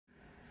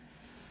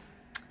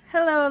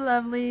Hello,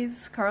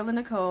 lovelies. Carla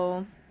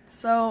Nicole.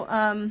 So,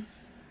 I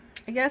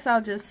guess I'll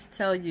just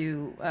tell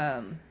you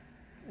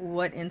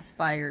what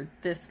inspired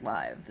this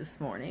live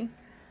this morning.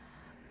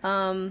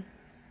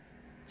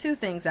 Two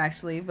things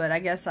actually, but I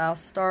guess I'll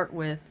start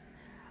with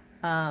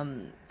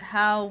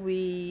how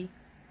we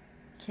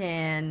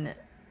can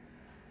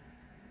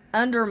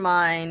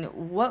undermine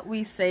what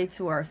we say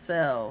to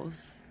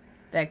ourselves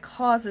that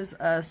causes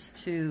us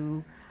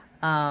to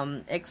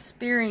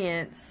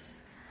experience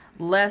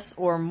less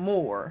or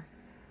more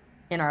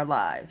in our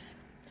lives.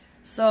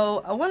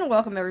 So I want to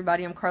welcome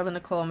everybody. I'm Carla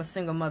Nicole. I'm a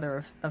single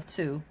mother of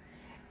two.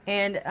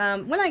 And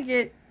when I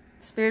get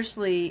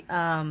spiritually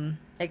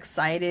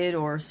excited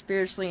or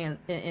spiritually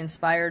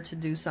inspired to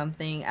do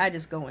something, I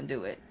just go and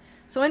do it.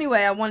 So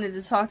anyway, I wanted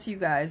to talk to you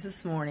guys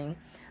this morning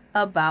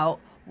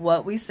about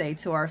what we say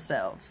to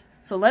ourselves.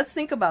 So let's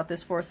think about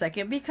this for a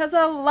second, because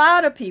a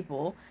lot of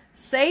people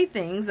say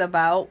things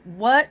about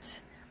what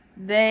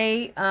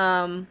they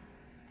say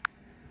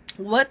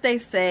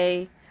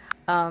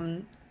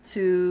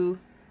to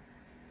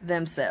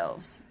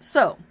themselves.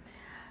 So,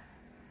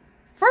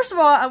 first of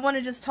all, I want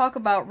to just talk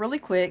about really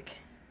quick,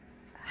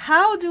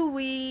 how do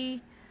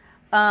we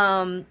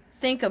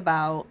think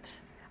about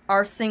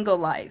our single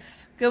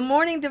life? Good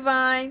morning,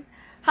 Divine.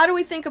 How do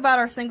we think about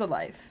our single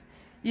life?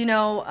 You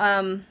know,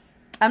 I'm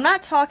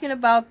not talking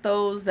about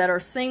those that are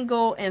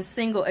single and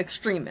single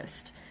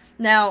extremist.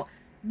 Now,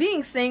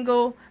 being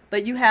single,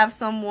 but you have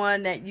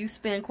someone that you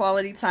spend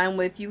quality time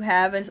with, you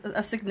have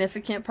a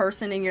significant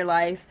person in your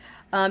life,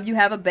 you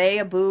have a bae,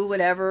 a boo,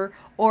 whatever,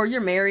 or you're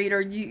married,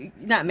 or you're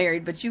not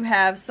married, but you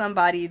have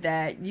somebody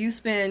that you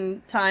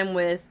spend time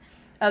with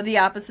of the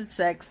opposite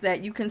sex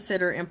that you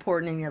consider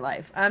important in your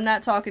life. I'm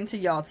not talking to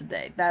y'all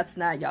today. That's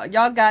not y'all.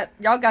 Y'all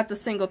got the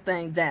single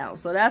thing down,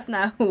 so that's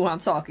not who I'm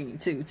talking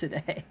to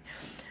today.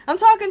 I'm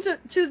talking to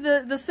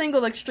the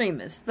single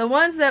extremists, the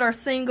ones that are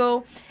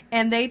single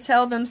and they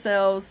tell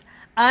themselves,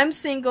 I'm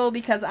single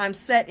because I'm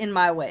set in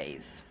my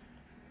ways.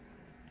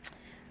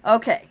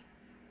 Okay,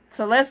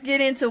 so let's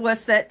get into what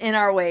set in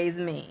our ways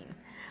mean.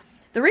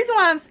 The reason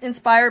why I'm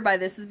inspired by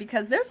this is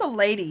because there's a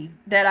lady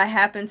that I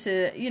happen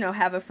to,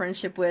 have a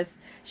friendship with.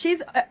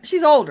 She's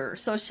older,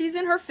 so she's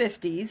in her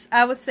 50s.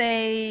 I would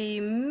say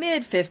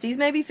mid 50s,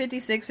 maybe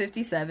 56,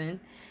 57.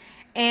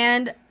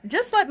 And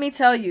just let me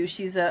tell you,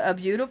 she's a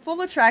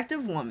beautiful,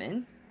 attractive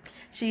woman.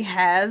 She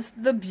has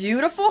the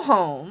beautiful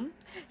home.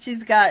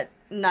 She's got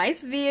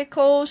nice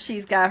vehicles.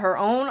 She's got her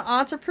own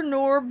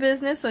entrepreneur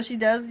business. So she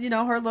does,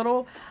 her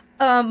little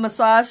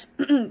massage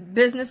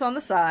business on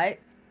the side.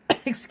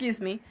 Excuse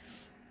me.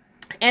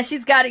 And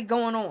she's got it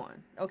going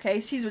on.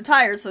 Okay. She's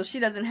retired, so she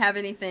doesn't have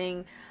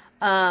anything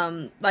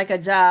like a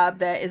job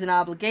that is an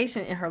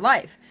obligation in her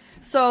life.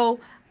 So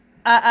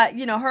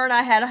her and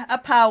I had a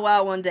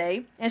powwow one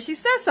day, and she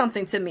said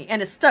something to me,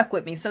 and it stuck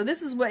with me. So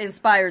this is what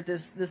inspired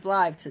this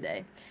live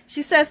today.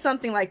 She says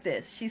something like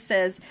this. She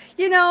says,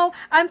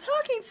 I'm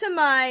talking to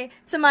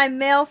my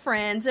male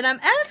friends, and I'm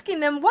asking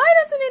them, why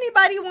doesn't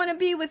anybody want to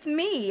be with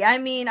me? I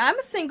mean, I'm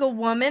a single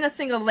woman, a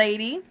single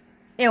lady,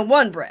 in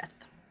one breath.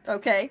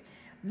 Okay.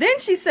 Then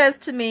she says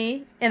to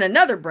me in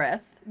another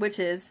breath, which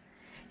is,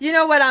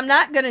 what I'm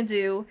not going to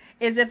do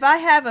is, if I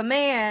have a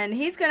man,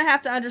 he's going to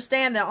have to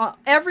understand that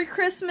every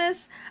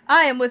Christmas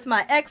I am with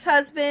my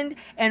ex-husband,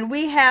 and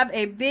we have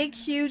a big,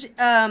 huge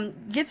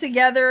get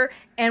together,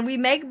 and we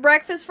make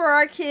breakfast for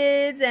our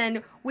kids,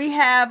 and we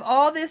have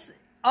all this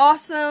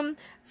awesome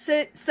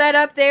set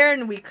up there,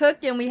 and we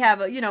cook, and we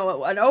have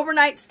an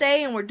overnight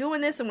stay, and we're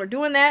doing this and we're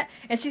doing that.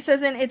 And she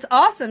says, and it's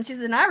awesome. She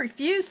says, and I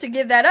refuse to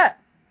give that up.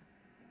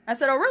 I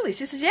said, oh, really?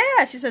 She says,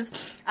 yeah. She says,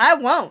 I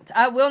won't.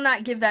 I will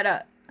not give that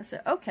up. I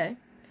said, okay.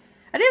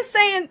 I didn't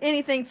say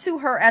anything to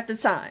her at the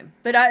time,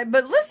 but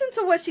listen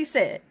to what she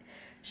said.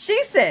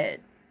 She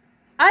said,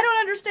 I don't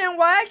understand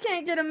why I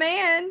can't get a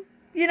man.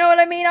 You know what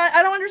I mean?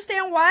 I don't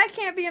understand why I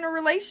can't be in a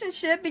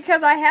relationship,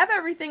 because I have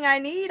everything I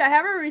need. I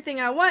have everything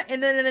I want.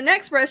 And then in the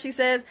next breath, she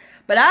says,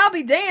 but I'll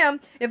be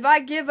damned if I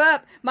give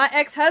up my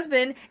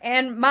ex-husband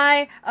and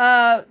my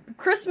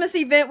Christmas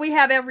event we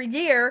have every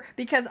year,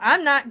 because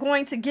I'm not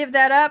going to give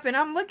that up. And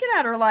I'm looking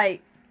at her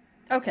like,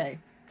 okay,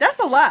 that's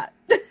a lot.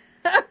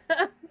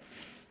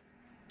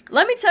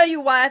 Let me tell you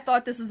why I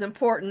thought this is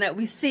important, that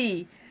we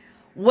see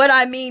what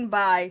I mean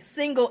by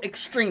single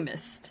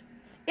extremist.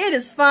 It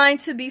is fine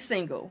to be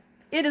single.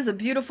 It is a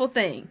beautiful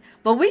thing.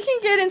 But we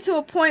can get into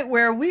a point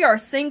where we are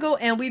single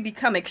and we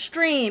become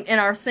extreme in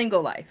our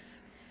single life.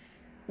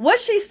 What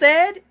she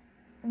said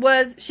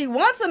was she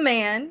wants a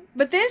man,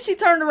 but then she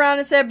turned around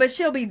and said, but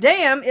she'll be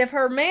damned if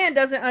her man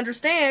doesn't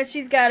understand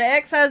she's got an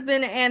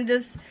ex-husband and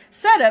this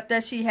setup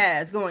that she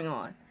has going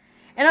on.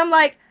 And I'm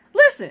like,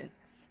 listen,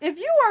 if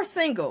you are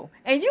single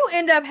and you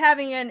end up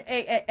having an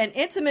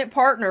intimate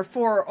partner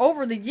for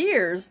over the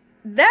years,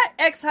 that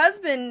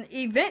ex-husband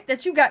event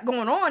that you got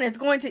going on is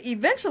going to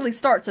eventually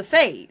start to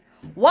fade.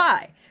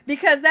 Why?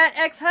 Because that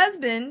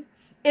ex-husband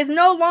is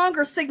no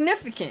longer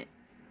significant.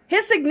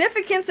 His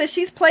significance that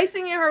she's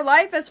placing in her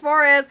life, as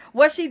far as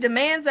what she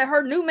demands that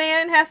her new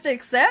man has to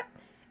accept,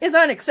 is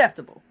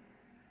unacceptable.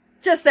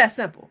 Just that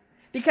simple.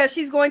 Because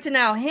she's going to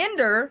now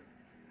hinder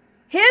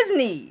his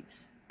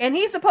needs. And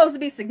he's supposed to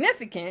be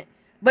significant,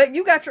 but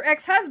you got your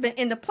ex-husband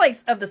in the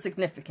place of the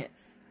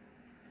significance.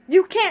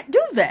 You can't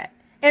do that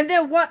and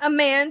then want a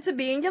man to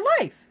be in your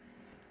life.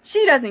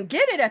 She doesn't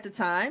get it at the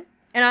time.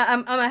 And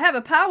I'm going to have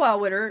a powwow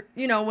with her,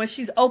 you know, when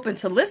she's open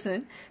to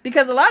listen.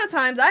 Because a lot of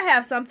times I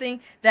have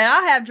something that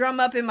I have drum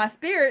up in my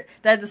spirit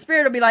that the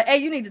spirit will be like, hey,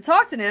 you need to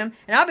talk to them.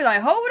 And I'll be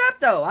like, hold up,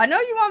 though. I know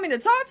you want me to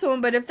talk to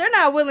them, but if they're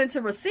not willing to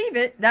receive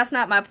it, that's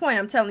not my point.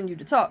 I'm telling you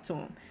to talk to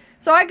them.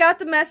 So I got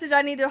the message.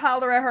 I need to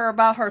holler at her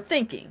about her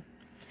thinking.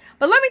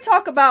 But let me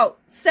talk about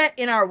set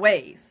in our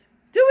ways.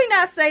 Do we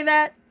not say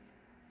that?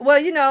 Well,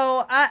 you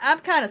know, I'm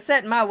kind of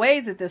set in my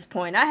ways at this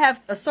point. I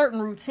have a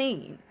certain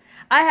routine.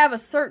 I have a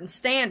certain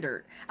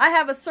standard. I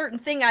have a certain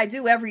thing I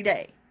do every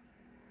day.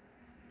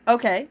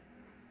 Okay.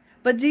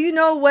 But do you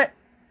know what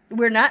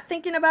we're not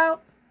thinking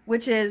about?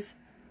 Which is,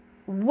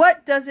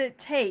 what does it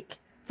take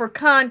for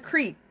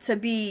concrete to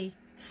be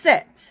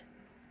set?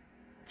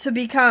 To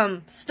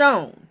become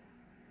stone?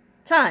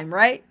 Time,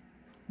 right?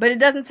 But it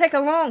doesn't take a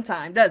long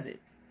time, does it?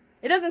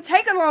 It doesn't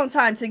take a long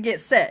time to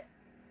get set,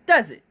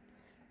 does it?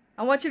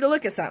 I want you to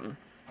look at something.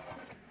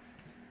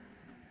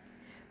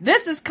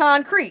 This is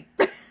concrete.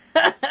 See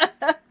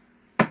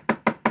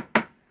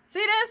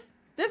this?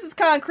 This is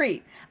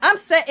concrete. I'm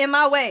set in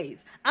my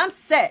ways. I'm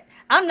set.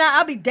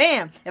 I'll be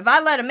damned if I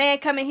let a man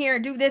come in here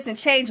and do this and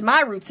change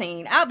my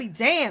routine. I'll be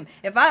damned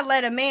if I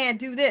let a man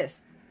do this.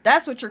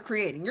 That's what you're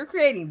creating. You're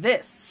creating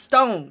this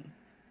stone.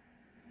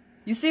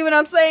 You see what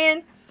I'm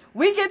saying?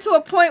 We get to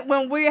a point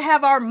when we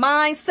have our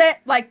mind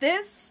set like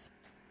this.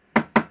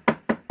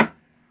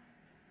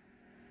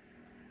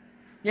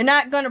 You're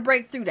not going to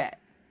break through that.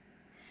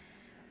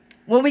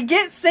 When we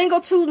get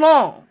single too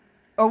long,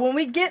 or when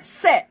we get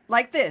set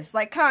like this,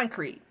 like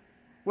concrete,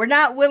 we're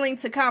not willing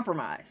to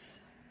compromise.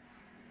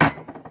 And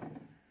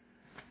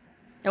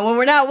when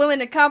we're not willing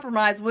to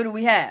compromise, what do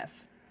we have?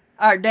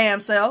 Our damn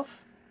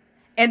self.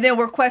 And then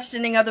we're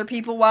questioning other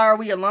people. Why are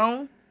we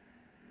alone?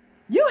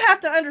 You have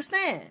to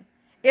understand.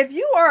 If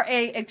you are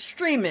a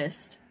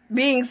extremist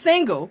being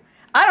single,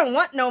 I don't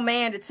want no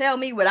man to tell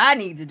me what I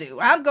need to do.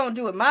 I'm going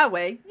to do it my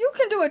way. You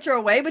can do it your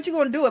way, but you're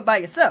going to do it by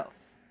yourself.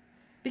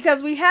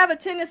 Because we have a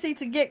tendency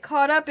to get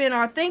caught up in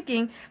our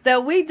thinking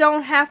that we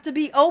don't have to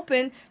be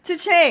open to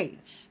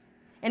change.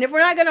 And if we're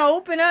not going to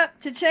open up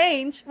to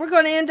change, we're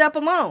going to end up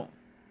alone.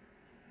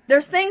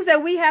 There's things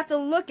that we have to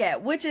look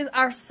at, which is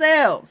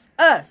ourselves,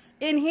 us,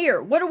 in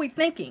here. What are we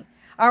thinking?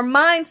 Our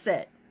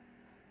mindset.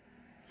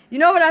 You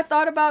know what I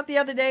thought about the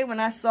other day when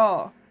I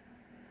saw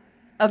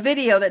a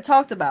video that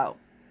talked about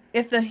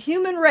if the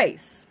human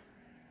race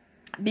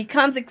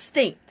becomes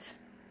extinct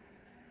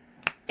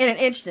in an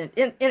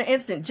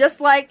instant, just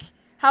like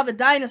how the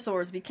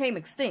dinosaurs became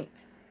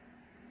extinct.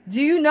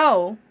 Do you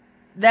know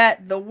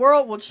that the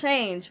world will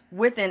change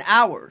within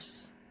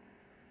hours?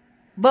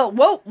 But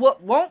what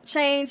won't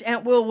change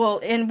and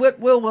what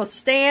will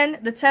stand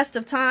the test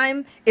of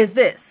time is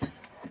this.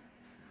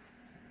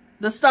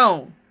 The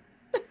stone.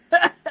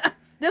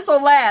 This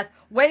will last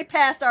way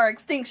past our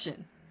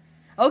extinction.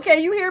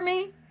 Okay, you hear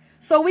me?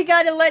 So we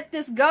got to let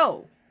this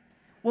go.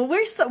 When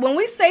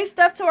we say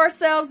stuff to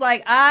ourselves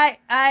like, I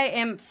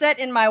am set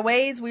in my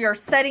ways, we are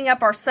setting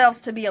up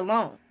ourselves to be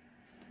alone.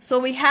 So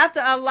we have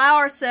to allow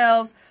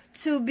ourselves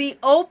to be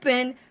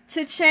open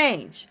to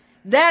change.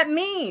 That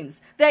means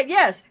that,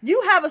 yes,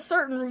 you have a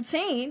certain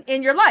routine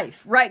in your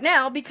life right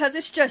now because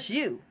it's just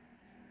you.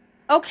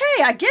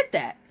 Okay, I get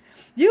that.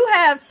 You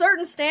have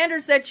certain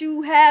standards that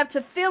you have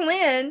to fill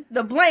in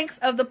the blanks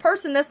of the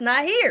person that's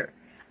not here.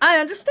 I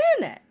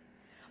understand that.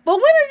 But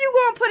when are you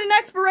going to put an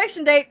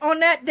expiration date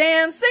on that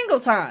damn single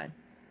time?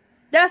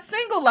 That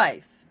single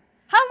life.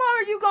 How long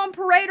are you going to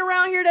parade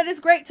around here that it's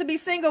great to be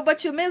single,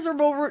 but you're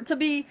miserable to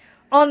be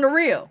on the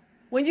real?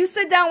 When you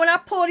sit down, when I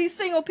pull these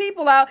single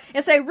people out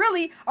and say,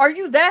 really, are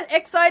you that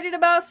excited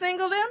about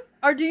singledom?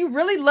 Or do you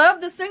really love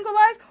the single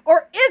life?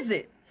 Or is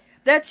it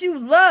that you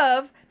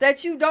love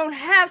that you don't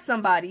have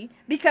somebody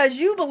because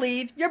you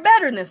believe you're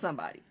better than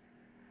somebody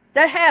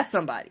that has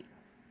somebody?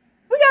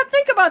 We got to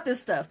think about this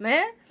stuff,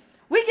 man.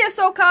 We get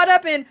so caught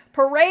up in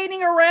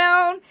parading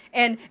around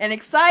and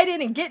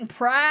excited and getting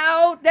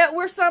proud that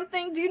we're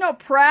something. Do you know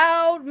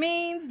proud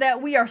means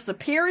that we are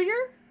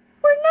superior?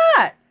 We're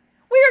not.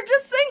 We are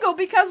just single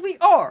because we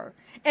are.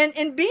 And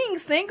in being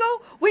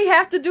single, we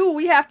have to do what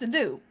we have to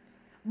do.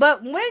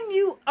 But when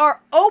you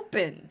are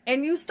open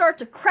and you start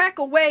to crack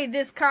away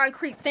this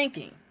concrete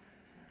thinking,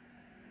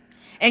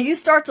 and you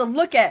start to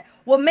look at,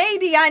 well,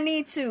 maybe I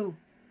need to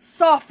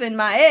soften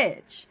my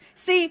edge.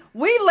 See,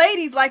 we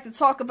ladies like to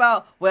talk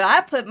about, well, I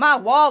put my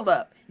wall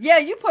up. Yeah,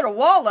 you put a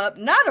wall up,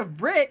 not of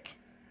brick,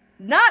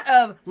 not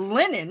of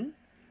linen,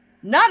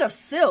 not of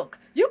silk.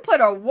 You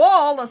put a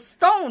wall of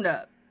stone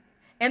up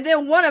and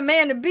then want a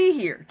man to be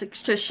here,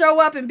 to show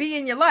up and be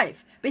in your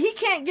life. But he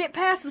can't get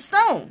past the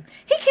stone.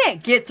 He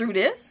can't get through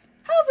this.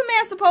 How's a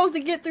man supposed to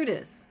get through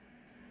this?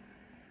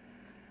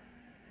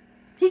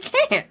 He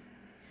can't.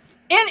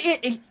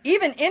 And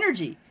even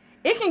energy,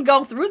 it can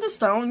go through the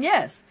stone,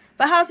 yes.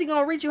 But how's he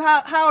going to reach you?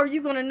 How are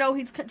you going to know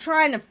he's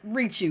trying to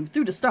reach you?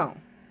 Through the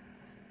stone.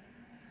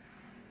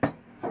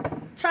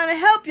 Trying to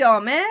help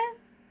y'all, man.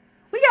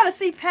 We got to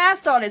see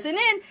past all this. And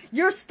then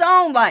you're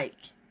stone-like.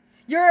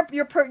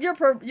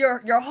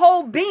 Your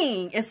whole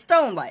being is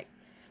stone-like.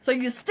 So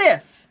you're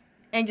stiff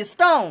and you're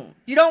stone.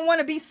 You don't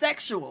want to be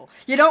sexual.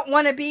 I don't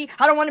want to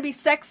be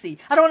sexy.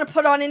 I don't want to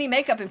put on any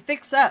makeup and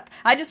fix up.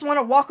 I just want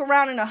to walk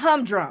around in a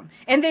humdrum.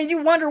 And then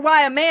you wonder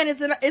why a man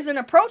isn't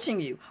approaching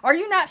you. Are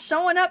you not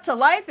showing up to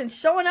life and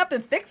showing up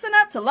and fixing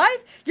up to life?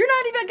 You're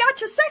not even got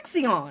your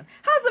sexy on.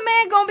 How's a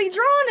man going to be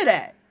drawn to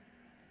that?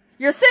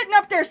 You're sitting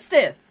up there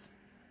stiff.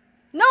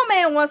 No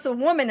man wants a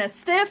woman that's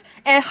stiff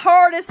and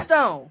hard as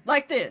stone,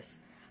 like this.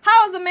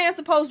 How is a man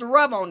supposed to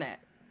rub on that?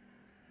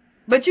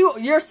 But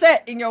you're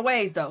set in your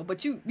ways, though.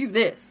 But you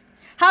this.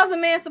 How's a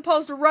man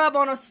supposed to rub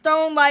on a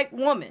stone-like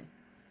woman?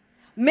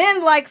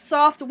 Men like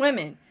soft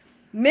women.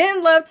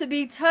 Men love to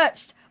be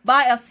touched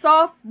by a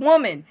soft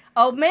woman.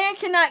 A man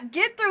cannot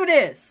get through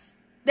this.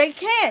 They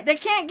can't. They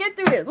can't get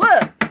through this.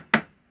 Look.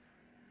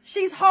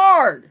 She's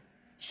hard.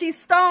 She's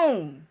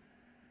stone.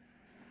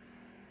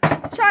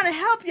 Trying to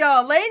help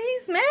y'all,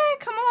 ladies, man,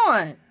 come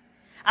on.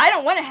 I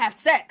don't want to have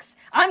sex.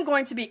 I'm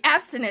going to be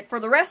abstinent for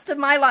the rest of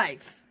my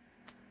life.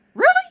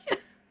 Really?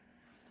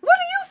 What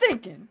are you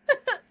thinking?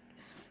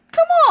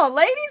 Come on,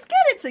 ladies,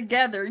 get it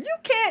together. You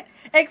can't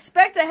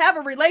expect to have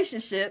a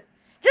relationship.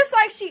 Just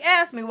like she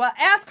asked me, well,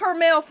 ask her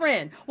male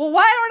friend, well,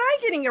 why aren't I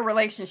getting a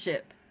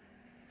relationship?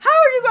 How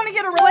are you going to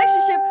get a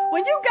relationship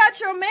when you got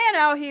your man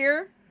out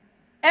here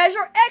as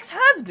your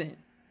ex-husband?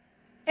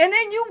 And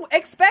then you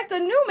expect a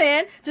new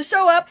man to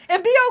show up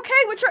and be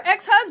okay with your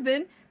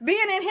ex-husband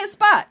being in his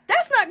spot.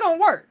 That's not going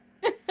to work.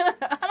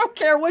 I don't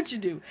care what you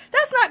do.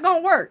 That's not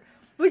going to work.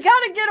 We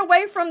got to get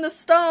away from the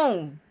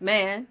stone,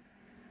 man.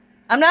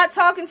 I'm not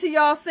talking to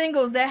y'all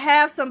singles that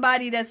have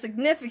somebody that's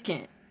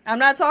significant. I'm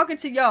not talking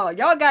to y'all.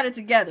 Y'all got it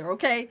together,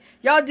 okay?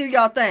 Y'all do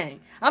y'all thing.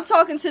 I'm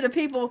talking to the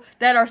people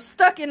that are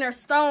stuck in their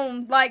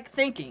stone-like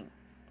thinking.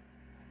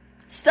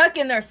 Stuck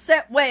in their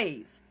set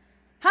ways.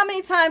 How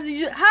many times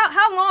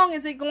how long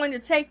is it going to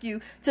take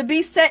you to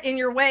be set in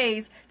your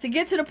ways to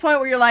get to the point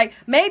where you're like,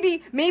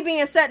 maybe me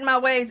being set in my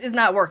ways is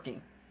not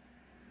working.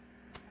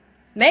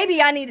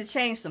 Maybe I need to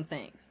change some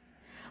things.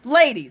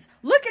 Ladies,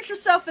 look at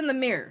yourself in the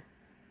mirror.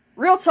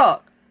 Real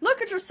talk.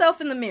 Look at yourself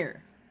in the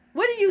mirror.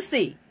 What do you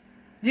see?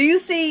 Do you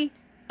see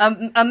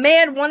a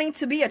man wanting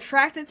to be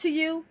attracted to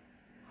you?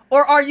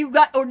 Or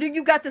do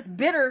you got this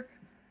bitter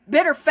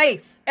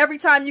face every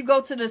time you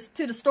go to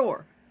the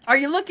store? Are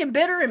you looking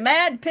bitter and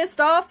mad and pissed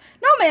off?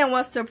 No man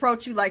wants to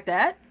approach you like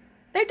that.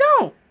 They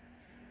don't.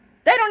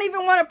 They don't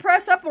even want to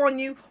press up on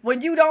you when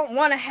you don't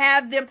want to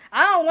have them.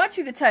 I don't want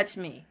you to touch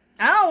me.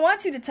 I don't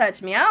want you to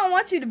touch me. I don't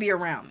want you to be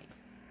around me.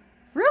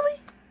 Really?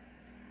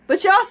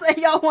 But y'all say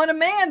y'all want a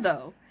man,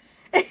 though.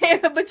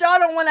 But y'all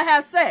don't want to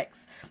have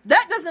sex.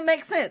 That doesn't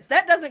make sense.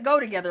 That doesn't go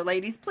together,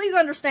 ladies. Please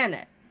understand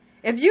that.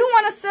 If you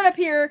want to sit up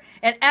here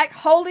and act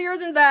holier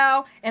than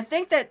thou and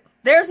think that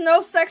there's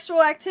no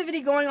sexual activity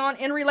going on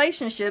in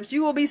relationships,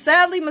 you will be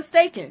sadly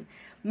mistaken.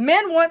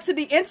 Men want to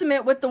be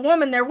intimate with the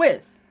woman they're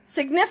with.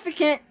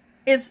 Significant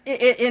is,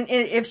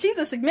 if she's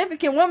a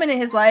significant woman in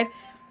his life,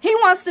 he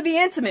wants to be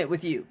intimate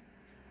with you.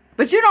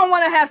 But you don't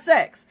want to have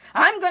sex.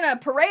 I'm going to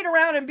parade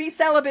around and be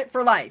celibate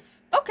for life.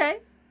 Okay,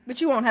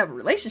 but you won't have a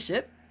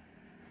relationship.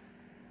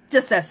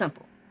 Just that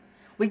simple.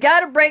 We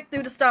got to break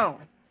through the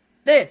stone.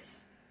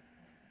 This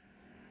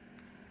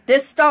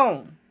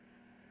stone.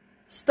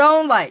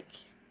 Stone-like.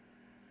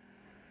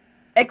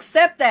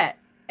 Accept that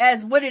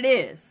as what it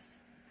is.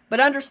 But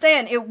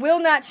understand, it will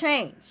not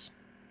change.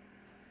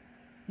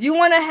 You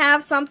want to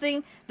have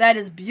something that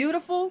is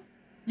beautiful.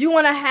 You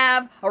want to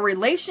have a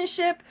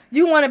relationship.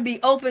 You want to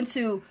be open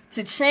to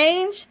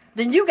change.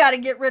 Then you got to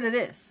get rid of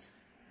this.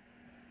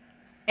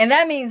 And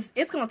that means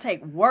it's going to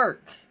take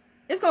work.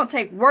 It's going to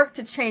take work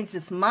to change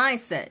this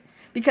mindset.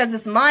 Because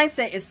this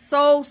mindset is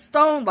so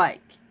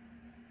stone-like.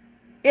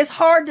 It's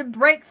hard to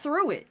break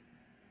through it.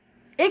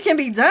 It can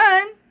be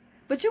done.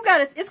 But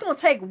it's going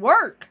to take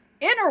work,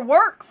 inner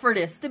work for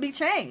this to be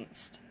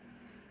changed.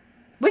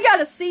 We got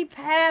to see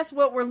past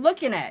what we're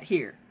looking at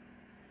here.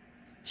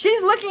 She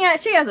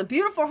has a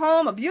beautiful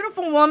home, a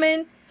beautiful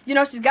woman. You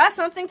know, she's got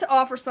something to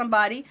offer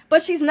somebody,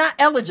 but she's not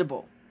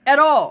eligible at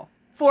all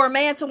for a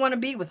man to want to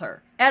be with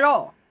her at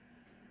all.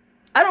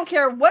 I don't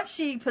care what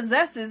she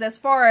possesses as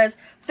far as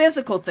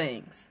physical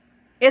things.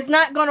 It's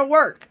not going to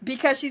work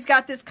because she's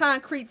got this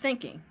concrete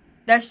thinking.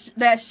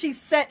 That she's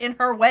set in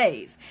her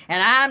ways.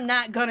 And I'm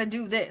not going to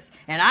do this.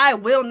 And I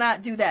will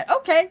not do that.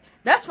 Okay,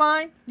 that's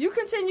fine. You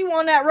continue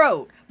on that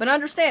road. But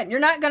understand, you're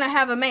not going to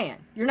have a man.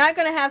 You're not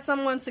going to have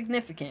someone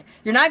significant.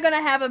 You're not going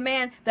to have a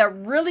man that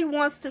really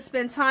wants to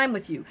spend time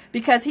with you.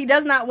 Because he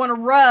does not want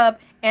to rub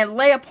and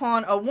lay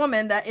upon a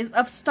woman that is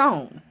of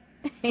stone.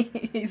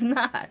 He's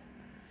not.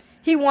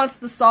 He wants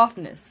the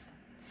softness.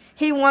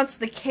 He wants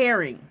the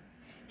caring.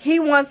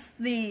 He wants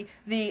the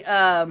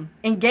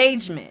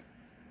engagement.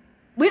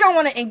 We don't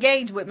want to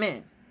engage with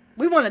men.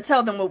 We want to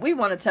tell them what we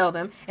want to tell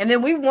them. And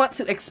then we want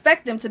to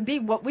expect them to be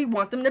what we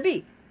want them to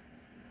be.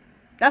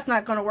 That's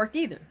not going to work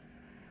either.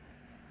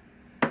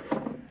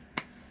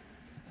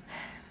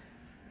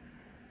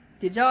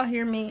 Did y'all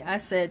hear me? I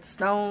said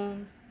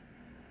Stone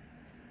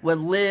would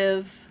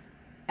live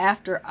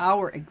after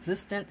our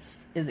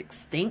existence is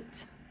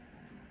extinct.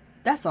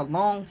 That's a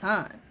long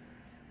time.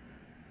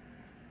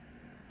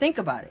 Think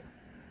about it.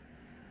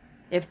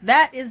 If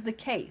that is the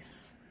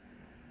case,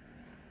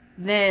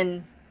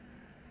 then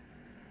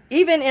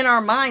even in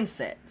our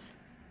mindsets,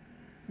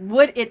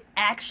 would it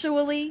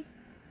actually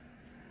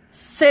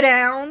sit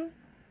down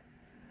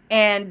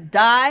and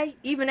die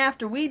even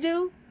after we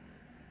do?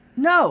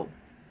 No.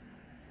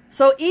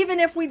 So even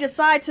if we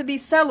decide to be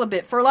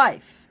celibate for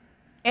life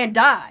and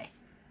die,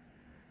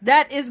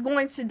 that is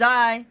going to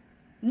die?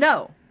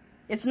 No,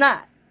 it's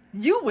not.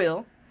 You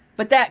will,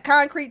 but that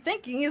concrete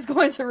thinking is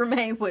going to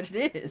remain what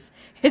it is.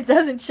 It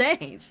doesn't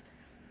change.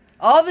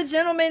 All the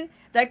gentlemen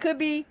that could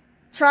be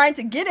trying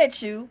to get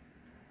at you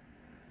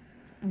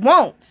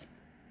won't,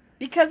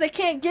 because they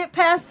can't get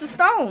past the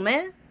stone,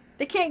 man.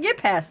 They can't get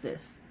past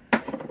this.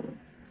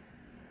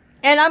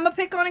 And I'm going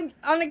to pick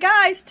on the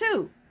guys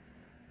too.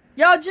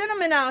 Y'all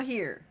gentlemen out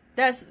here,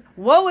 that's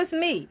woe is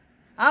me.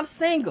 I'm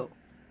single.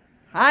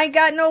 I ain't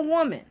got no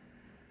woman.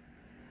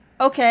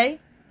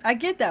 Okay, I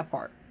get that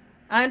part.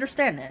 I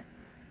understand that.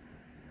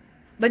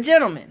 But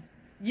gentlemen,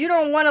 you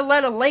don't want to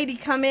let a lady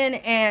come in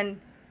and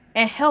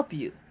help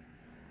you.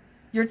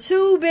 You're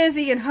too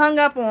busy and hung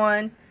up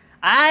on,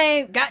 I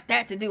ain't got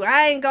that to do.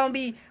 I ain't gonna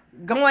be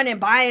going and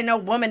buying no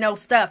woman no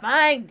stuff.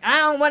 I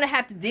don't want to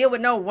have to deal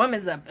with no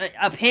woman's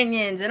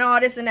opinions and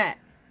all this and that.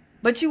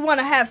 But you want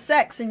to have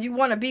sex and you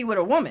want to be with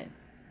a woman.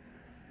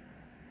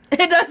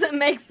 It doesn't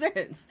make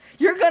sense.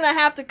 You're going to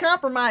have to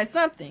compromise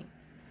something.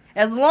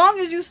 As long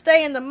as you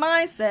stay in the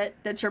mindset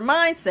that your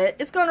mindset,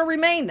 it's going to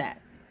remain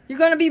that. You're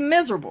going to be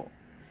miserable.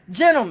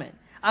 Gentlemen,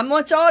 I'm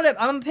going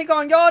to pick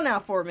on y'all now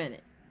for a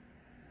minute.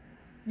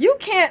 You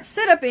can't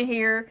sit up in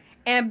here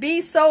and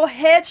be so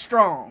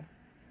headstrong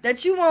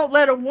that you won't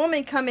let a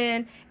woman come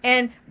in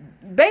and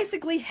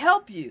basically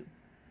help you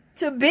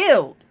to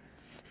build.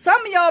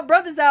 Some of y'all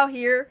brothers out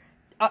here,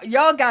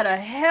 y'all got a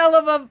hell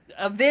of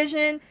a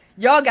vision.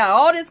 Y'all got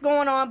all this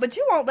going on, but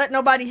you won't let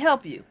nobody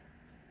help you.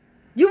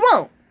 You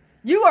won't.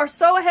 You are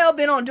so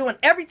hell-bent on doing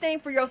everything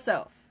for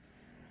yourself.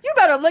 You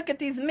better look at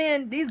these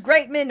men, these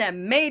great men that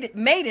made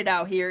it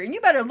out here, and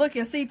you better look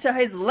and see to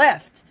his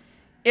left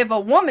if a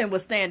woman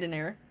was standing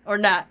there or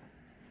not.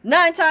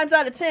 9 times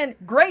out of 10,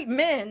 great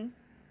men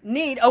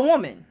need a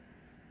woman.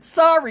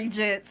 Sorry,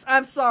 gents.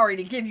 I'm sorry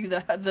to give you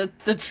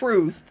the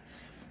truth.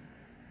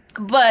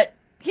 But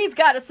he's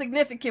got a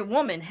significant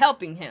woman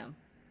helping him.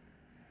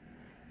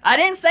 I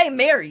didn't say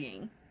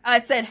marrying. I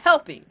said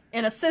helping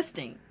and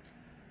assisting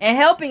and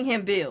helping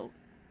him build.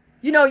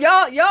 You know,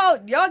 y'all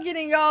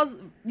getting y'all's,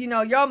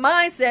 your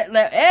mindset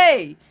like,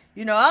 hey,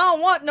 I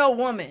don't want no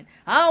woman.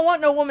 I don't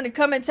want no woman to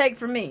come and take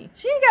from me.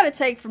 She ain't got to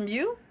take from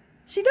you.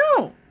 She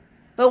don't.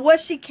 But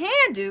what she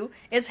can do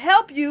is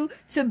help you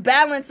to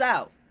balance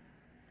out.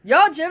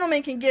 Y'all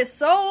gentlemen can get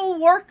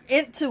so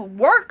into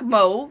work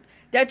mode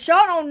that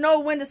y'all don't know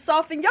when to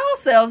soften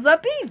yourselves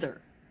up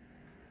either.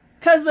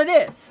 Because of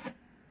this.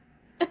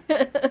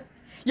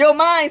 Your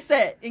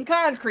mindset in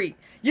concrete.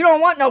 You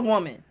don't want no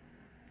woman.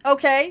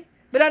 Okay?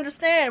 But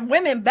understand,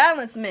 women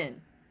balance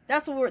men.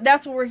 That's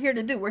what we're here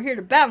to do. We're here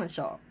to balance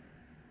y'all.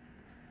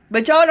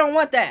 But y'all don't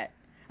want that.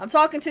 I'm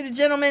talking to the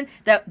gentlemen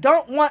that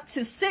don't want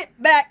to sit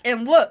back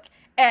and look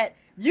at,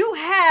 you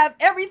have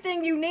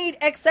everything you need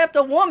except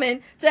a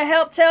woman to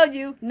help tell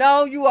you,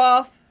 no, you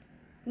off.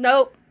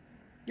 Nope,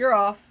 you're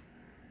off.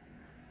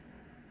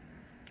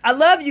 I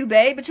love you,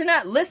 babe, but you're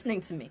not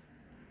listening to me.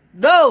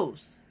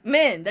 Those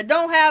men that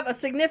don't have a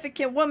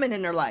significant woman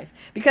in their life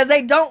because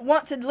they don't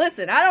want to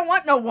listen. I don't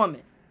want no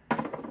woman.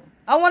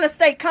 I want to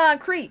stay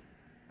concrete.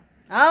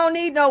 I don't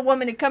need no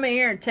woman to come in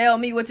here and tell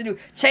me what to do.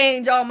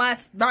 Change all my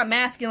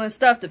masculine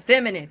stuff to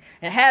feminine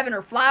and having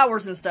her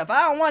flowers and stuff.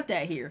 I don't want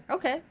that here.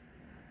 Okay.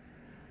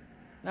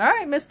 All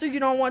right, mister, you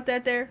don't want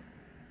that there.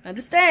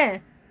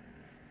 Understand.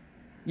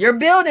 You're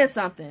building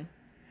something.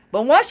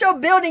 But once your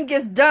building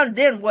gets done,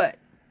 then what?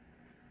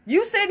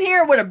 You sitting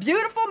here with a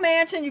beautiful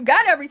mansion. You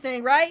got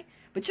everything, right?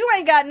 But you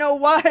ain't got no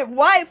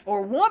wife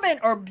or woman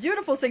or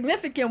beautiful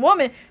significant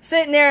woman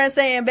sitting there and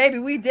saying, baby,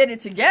 we did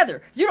it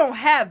together. You don't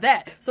have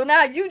that. So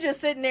now you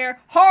just sitting there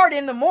hard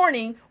in the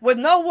morning with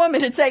no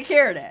woman to take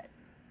care of that.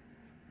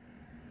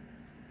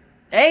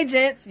 Hey,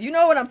 gents, you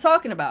know what I'm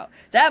talking about.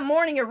 That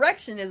morning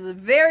erection is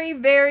very,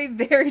 very,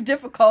 very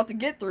difficult to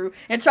get through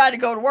and try to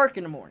go to work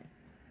in the morning.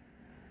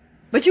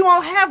 But you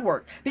won't have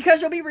work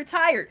because you'll be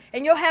retired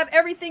and you'll have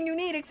everything you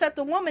need except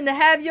a woman to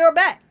have your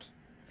back.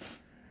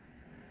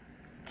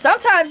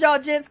 Sometimes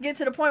y'all gents get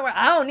to the point where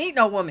I don't need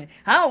no woman.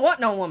 I don't want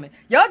no woman.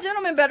 Y'all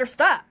gentlemen better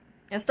stop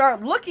and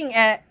start looking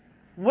at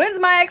when's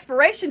my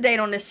expiration date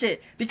on this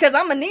shit, because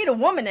I'm going to need a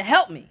woman to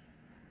help me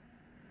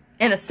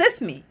and assist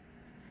me.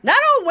 Not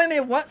all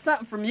women want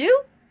something from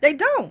you. They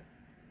don't.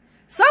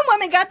 Some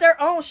women got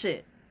their own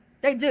shit.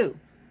 They do.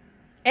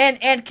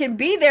 And can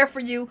be there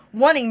for you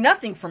wanting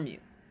nothing from you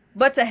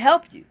but to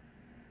help you.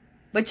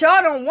 But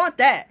y'all don't want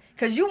that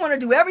because you want to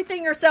do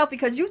everything yourself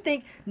because you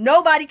think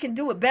nobody can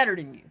do it better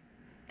than you.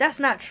 That's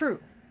not true.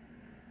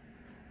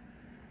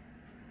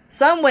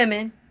 Some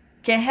women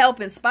can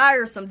help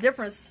inspire some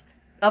difference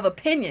of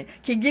opinion,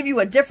 can give you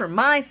a different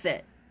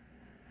mindset.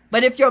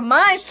 But if your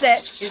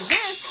mindset is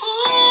this,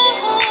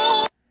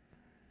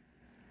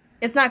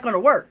 it's not going to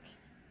work.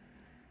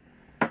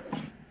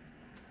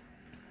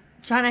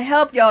 Trying to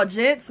help y'all,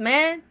 gents,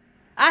 man.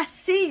 I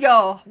see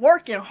y'all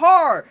working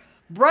hard,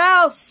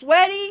 brows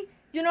sweaty.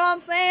 You know what I'm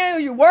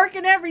saying? You're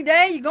working every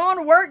day. You're going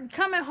to work,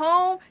 coming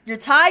home. You're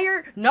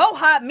tired. No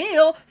hot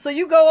meal. So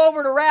you go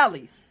over to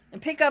Rally's and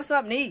pick up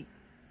something to eat.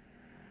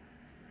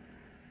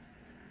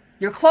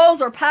 Your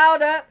clothes are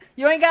piled up.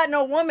 You ain't got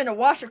no woman to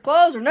wash your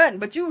clothes or nothing.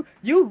 But you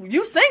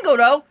single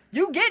though.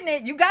 You getting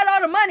it. You got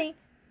all the money.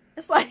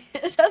 It's like,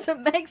 it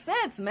doesn't make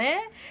sense,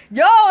 man.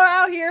 Y'all are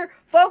out here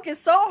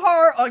focused so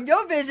hard on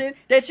your vision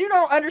that you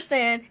don't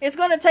understand it's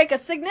going to take a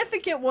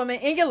significant woman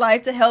in your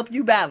life to help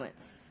you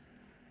balance.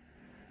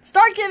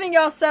 Start giving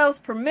yourselves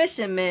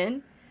permission,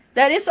 men,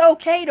 that it's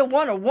okay to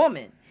want a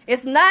woman.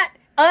 It's not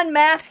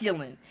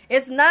unmasculine.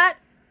 It's not,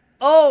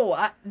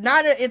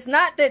 it's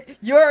not that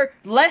you're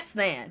less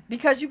than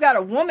because you got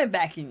a woman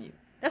backing you.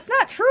 That's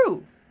not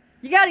true.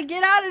 You got to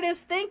get out of this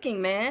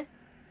thinking, man.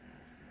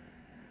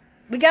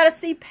 We got to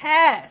see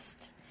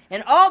past.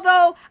 And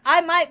although I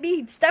might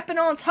be stepping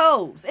on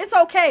toes, it's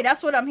okay.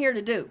 That's what I'm here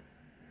to do.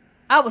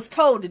 I was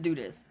told to do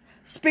this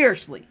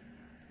spiritually.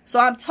 So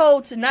I'm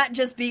told to not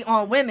just be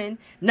on women,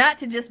 not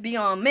to just be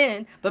on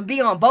men, but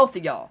be on both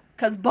of y'all.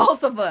 Because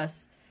both of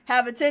us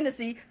have a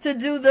tendency to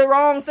do the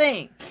wrong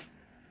thing.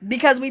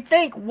 Because we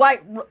think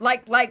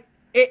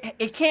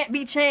it can't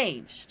be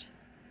changed.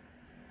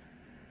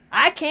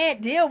 I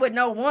can't deal with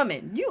no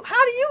woman.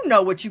 How do you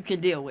know what you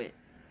can deal with?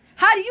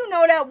 How do you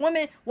know that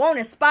woman won't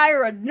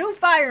inspire a new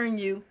fire in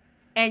you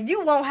and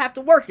you won't have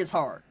to work as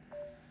hard?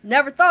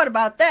 Never thought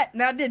about that,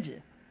 now did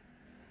you?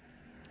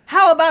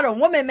 How about a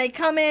woman may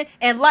come in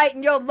and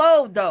lighten your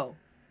load, though?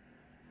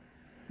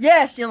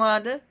 Yes,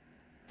 Yolanda,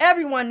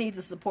 everyone needs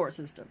a support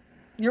system.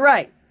 You're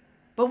right.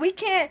 But we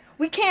can't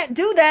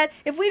do that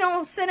if we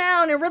don't sit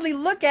down and really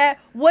look at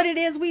what it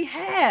is we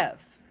have.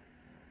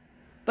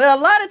 But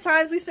a lot of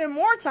times we spend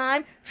more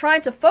time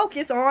trying to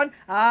focus on,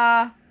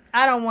 I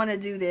don't want to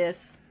do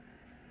this.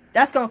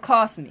 That's going to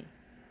cost me.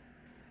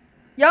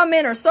 Y'all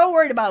men are so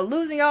worried about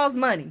losing y'all's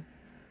money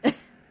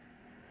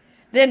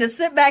than to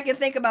sit back and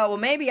think about, well,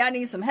 maybe I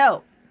need some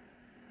help.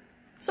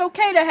 It's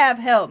okay to have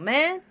help,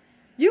 man.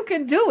 You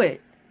can do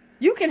it.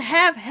 You can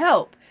have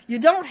help. You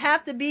don't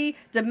have to be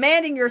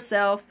demanding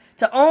yourself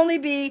to only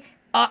be,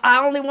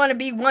 I only want to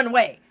be one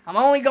way. I'm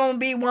only going to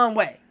be one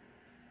way.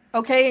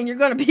 Okay, and you're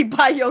going to be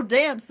by your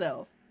damn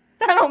self.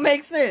 That don't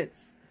make sense.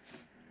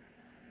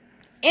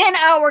 In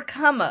our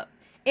come up,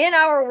 in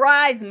our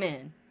rise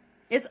men,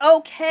 it's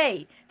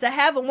okay to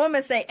have a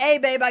woman say, hey,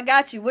 babe, I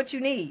got you. What you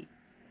need?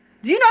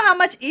 Do you know how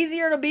much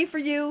easier it'll be for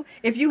you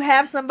if you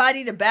have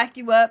somebody to back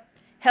you up,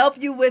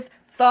 help you with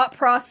thought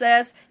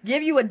process,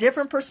 give you a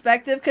different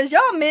perspective? Because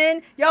y'all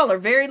men, y'all are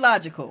very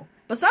logical.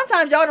 But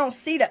sometimes y'all don't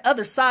see the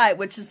other side,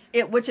 which is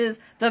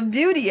the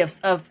beauty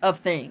of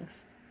things.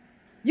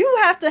 You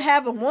have to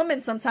have a woman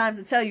sometimes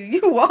to tell you,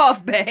 you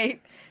off, babe.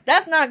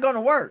 That's not going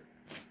to work.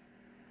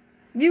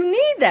 You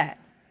need that.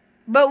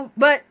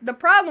 But the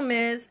problem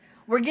is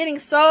we're getting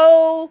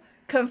so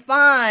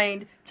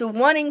confined to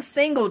wanting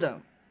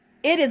singledom.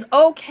 It is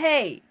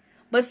okay,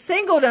 but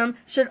singledom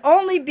should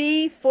only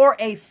be for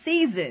a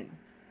season.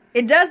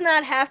 It does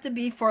not have to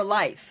be for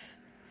life.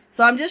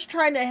 So I'm just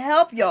trying to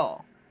help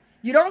y'all.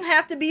 You don't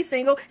have to be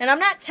single, and I'm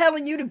not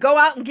telling you to go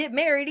out and get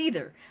married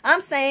either.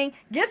 I'm saying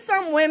get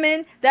some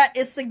women that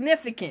is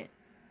significant.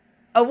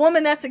 A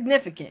woman that's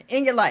significant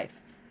in your life.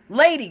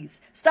 Ladies,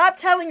 stop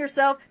telling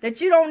yourself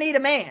that you don't need a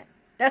man.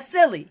 That's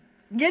silly.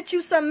 Get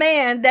you some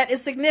man that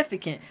is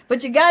significant.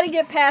 But you got to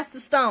get past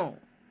the stone.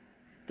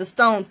 The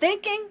stone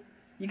thinking.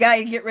 You got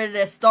to get rid of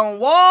that stone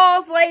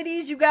walls,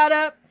 ladies, you got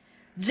up.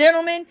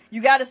 Gentlemen,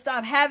 you got to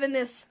stop having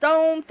this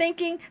stone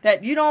thinking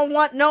that you don't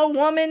want no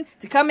woman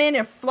to come in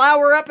and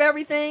flower up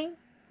everything.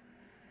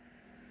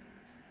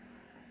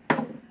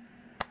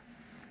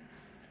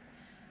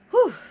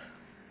 Whew.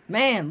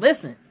 Man,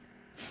 listen.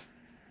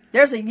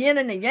 There's a yin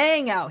and a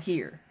yang out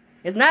here.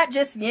 It's not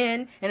just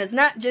yin and it's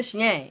not just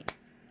yang.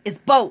 It's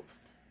both.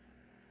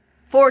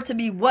 For it to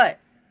be what?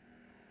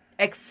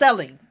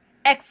 Excelling.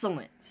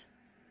 Excellent.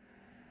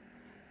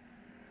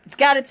 It's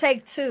got to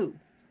take two.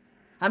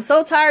 I'm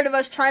so tired of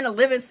us trying to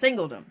live in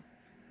singledom.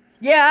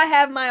 Yeah, I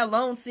have my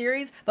Alone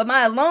series, but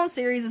my Alone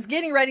series is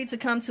getting ready to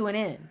come to an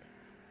end.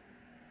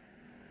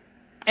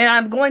 And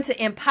I'm going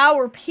to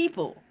empower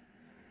people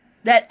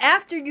that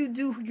after you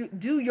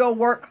do your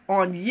work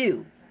on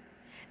you,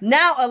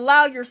 now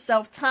allow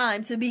yourself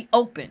time to be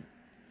open.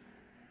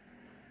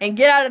 And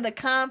get out of the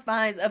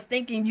confines of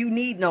thinking you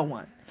need no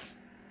one.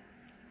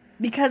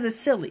 Because it's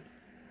silly.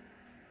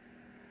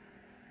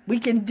 We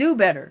can do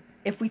better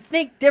if we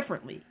think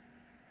differently.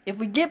 If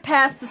we get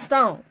past the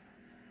stone,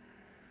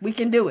 we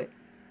can do it.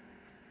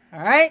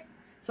 All right?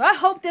 So I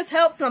hope this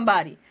helps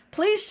somebody.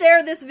 Please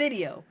share this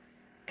video.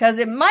 Because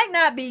it might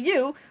not be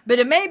you, but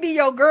it may be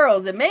your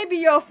girls. It may be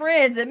your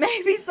friends. It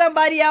may be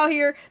somebody out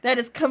here that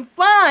is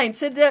confined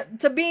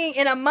to being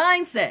in a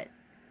mindset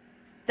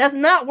that's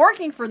not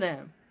working for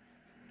them.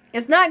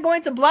 It's not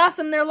going to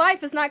blossom their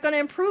life. It's not going to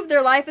improve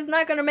their life. It's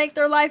not going to make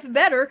their life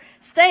better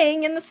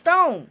staying in the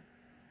stone.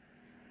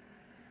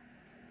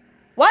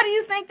 Why do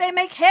you think they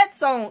make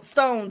headstones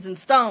and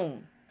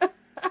stone?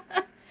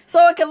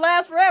 So it can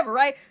last forever,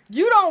 right?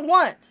 You don't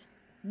want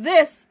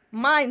this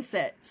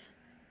mindset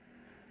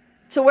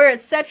to where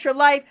it sets your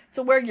life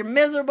to where you're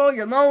miserable,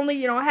 you're lonely,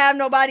 you don't have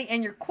nobody,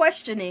 and you're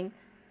questioning,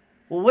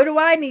 well, what do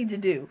I need to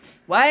do?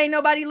 Why ain't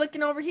nobody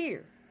looking over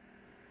here?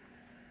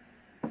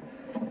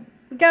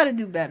 We got to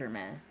do better,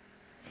 man.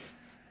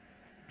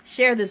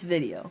 Share this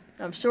video.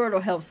 I'm sure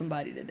it'll help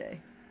somebody today.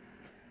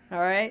 All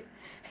right?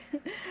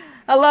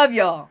 I love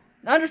y'all.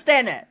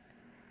 Understand that.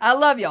 I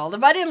love y'all.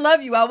 If I didn't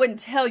love you, I wouldn't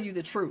tell you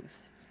the truth.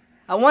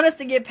 I want us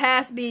to get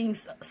past being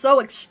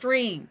so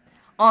extreme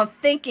on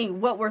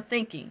thinking what we're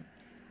thinking.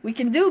 We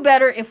can do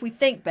better if we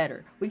think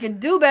better. We can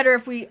do better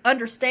if we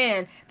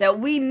understand that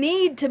we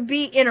need to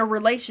be in a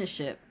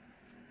relationship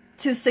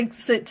to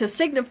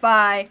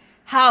signify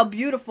how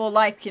beautiful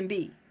life can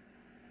be.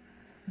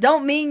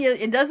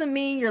 It doesn't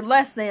mean you're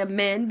less than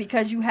men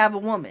because you have a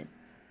woman.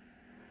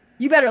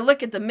 You better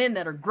look at the men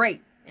that are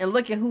great and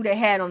look at who they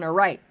had on their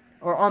right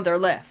or on their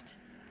left.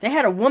 They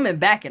had a woman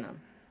backing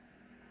them.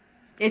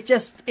 It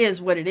just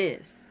is what it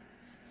is.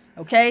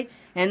 Okay?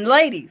 And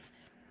ladies,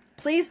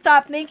 please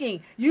stop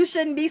thinking you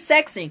shouldn't be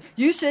sexing.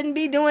 You shouldn't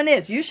be doing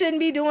this. You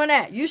shouldn't be doing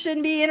that. You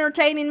shouldn't be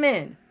entertaining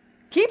men.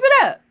 Keep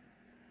it up.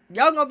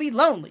 Y'all gonna be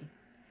lonely.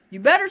 You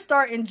better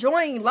start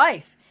enjoying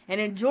life and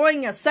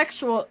enjoying a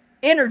sexual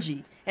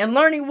energy and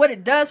learning what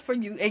it does for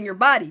you and your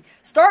body.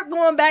 Start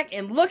going back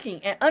and looking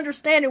and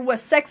understanding what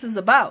sex is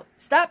about.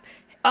 Stop,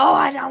 oh,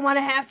 I don't want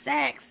to have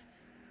sex.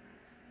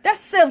 That's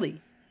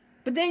silly.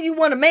 But then you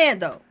want a man,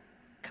 though.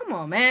 Come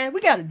on, man.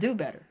 We got to do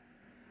better.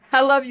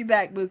 I love you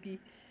back, Mookie.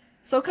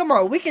 So come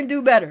on, we can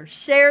do better.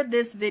 Share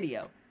this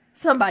video.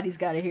 Somebody's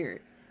got to hear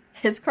it.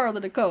 It's Carla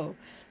Nicole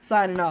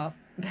signing off.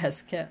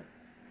 Best kept.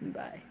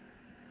 Bye.